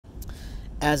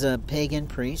As a pagan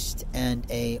priest and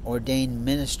a ordained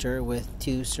minister with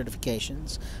 2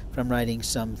 certifications from writing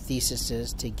some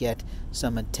theses to get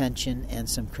some attention and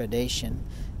some accreditation,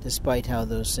 despite how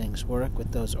those things work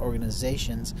with those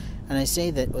organizations, and I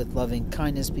say that with loving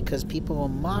kindness because people will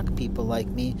mock people like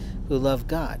me who love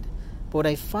God. But what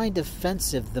I find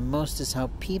offensive the most is how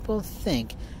people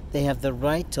think they have the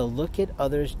right to look at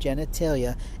others'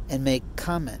 genitalia and make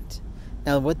comment.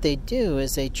 Now, what they do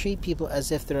is they treat people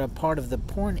as if they're a part of the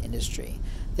porn industry.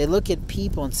 They look at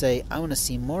people and say, I want to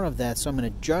see more of that, so I'm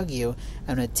going to drug you,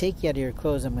 I'm going to take you out of your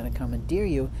clothes, I'm going to commandeer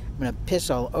you, I'm going to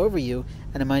piss all over you,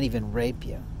 and I might even rape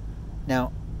you.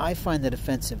 Now, I find that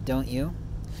offensive, don't you?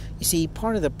 You see,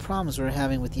 part of the problems we're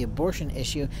having with the abortion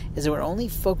issue is that we're only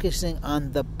focusing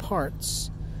on the parts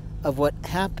of what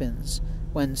happens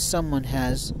when someone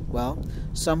has, well,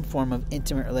 some form of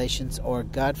intimate relations or,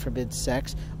 God forbid,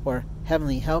 sex, or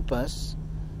heaven help us,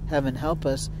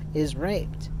 is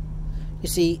raped. You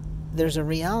see, there's a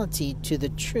reality to the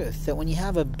truth that when you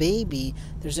have a baby,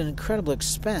 there's an incredible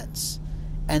expense.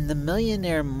 And the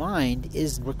millionaire mind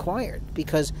is required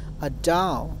because a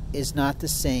doll is not the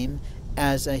same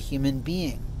as a human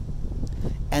being.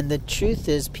 And the truth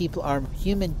is people are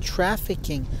human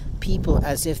trafficking people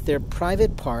as if their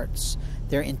private parts,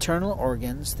 their internal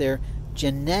organs, their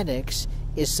genetics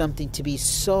is something to be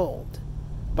sold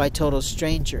by total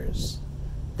strangers.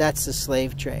 That's the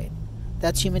slave trade.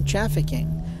 That's human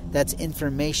trafficking. That's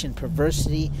information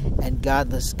perversity and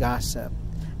godless gossip.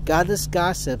 Godless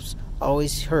gossips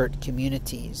always hurt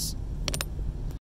communities.